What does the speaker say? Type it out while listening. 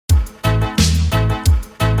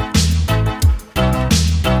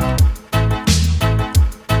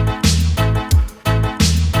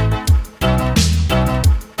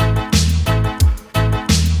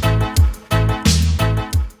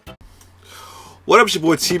What up, it's your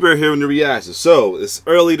boy T-Bear here in the reaction. So, it's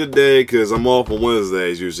early today because I'm off on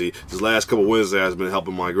Wednesdays usually. This last couple of Wednesdays I've been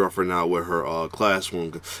helping my girlfriend out with her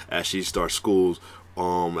classroom as she starts schools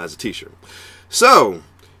as a teacher. So,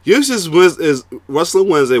 usually is Wrestling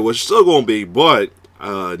Wednesday, which is still going to be, but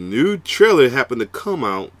a new trailer happened to come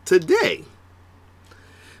out today.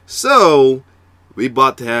 So, we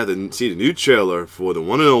about to have to see the new trailer for the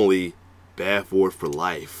one and only Bad Boy for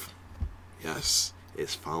Life. Yes,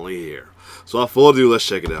 it's finally here. So without further ado, let's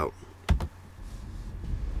check it out.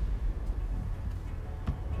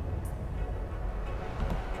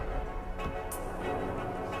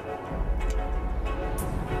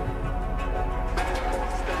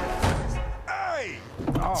 Hey!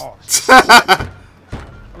 Oh.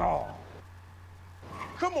 Oh.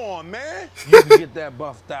 Come on, man. You can get that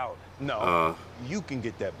buffed out. No. You can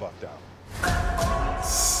get that buffed out.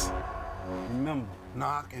 Remember,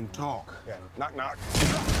 knock and talk. Yeah, knock, knock.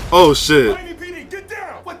 Oh, shit. Lady PD, get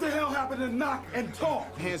down! What the hell happened to knock and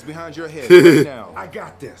talk? Hands behind your head right now. I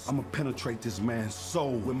got this. I'm gonna penetrate this man's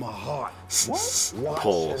soul with my heart. What? Watch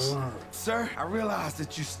Pause. and learn. Sir, I realize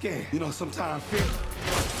that you're scared. You know, sometimes fear.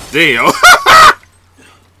 Damn.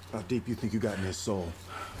 How deep you think you got in his soul?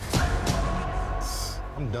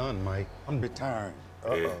 I'm done, Mike. I'm retiring.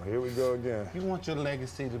 Yeah. Here we go again. You want your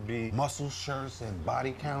legacy to be muscle shirts and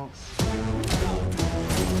body counts?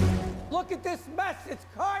 Look at this mess, it's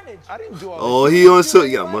carnage. I didn't do all Oh, this. he on so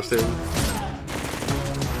yeah, mustache.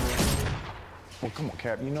 Well, come on,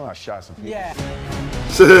 Cap. You know I shot some people. Yeah.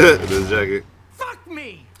 The jacket. Fuck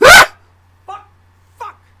me! Fuck!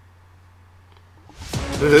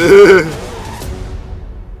 In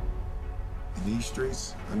these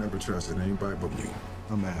streets, I never trusted anybody but you.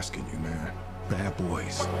 I'm asking you, man. Bad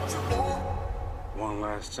boys. One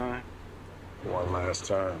last time. One last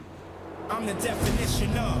time. I'm the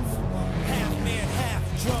definition of half man, half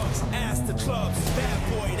drugs. Ask the clubs, bad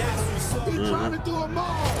boy, that's what's up. We trying to do them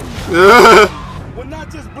all. We're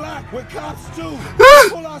not just black, we're cops too.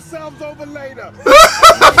 Pull ourselves over later.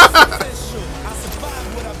 I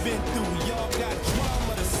survived what I've been through. Y'all got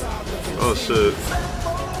drama to solve. Oh, shit.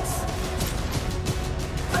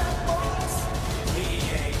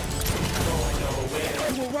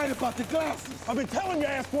 You were right about the glasses. I've been telling your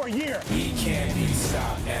ass for a year. He can't be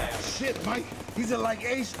stopped now. Shit, Mike. These are like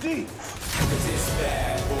HD. Cause it's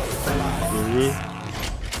bad boy for life.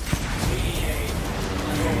 We ain't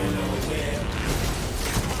going nowhere.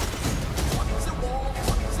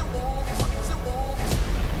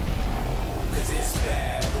 Cause it's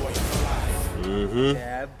bad boy for life.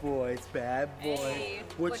 Bad boys, bad boy. Hey,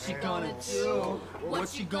 what you gonna do?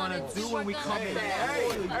 What you gonna do when we come in?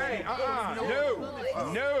 Hey,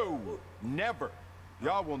 no, never.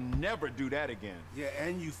 Y'all will never do that again. Yeah,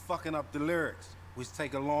 and you fucking up the lyrics, which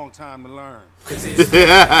take a long time to learn.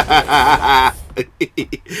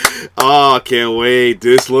 Oh, can't wait.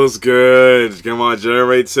 This looks good. Come on,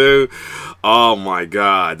 Generate 2. Oh my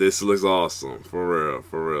god, this looks awesome. For real,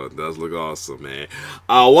 for real. It does look awesome, man.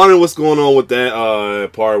 I wonder what's going on with that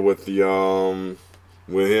part with the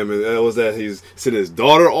with him. Was that he's sent his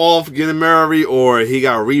daughter off getting married, or he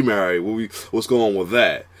got remarried? What's going on with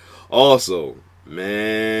that? Also,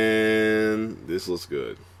 man, this looks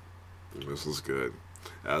good. This looks good.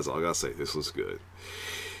 That's all I gotta say. This looks good.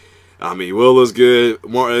 I mean, Will looks good.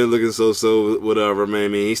 Martin looking so, whatever, man. I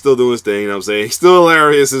mean, he's still doing his thing, you know what I'm saying? He's still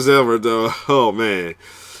hilarious as ever, though. Oh, man.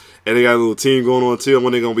 And they got a little team going on, too. I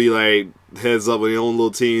wonder they're going to be, like, heads up with their own little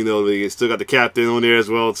team, though. They still got the captain on there as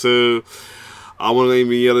well, too. I want to name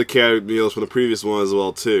the other characters from the previous one as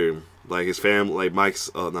well, too. Like his family, like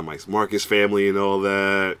Marcus' family and all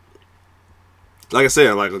that. Like I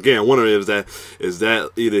said, like again, I wonder if is that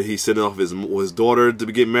either he's sending off his daughter to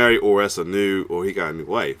get married, or that's or he got a new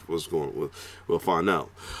wife. What's going? We'll find out.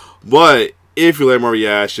 But if you like my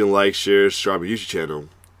reaction, like, share, subscribe to my YouTube channel.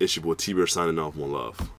 It's your boy T-Bear signing off. One love.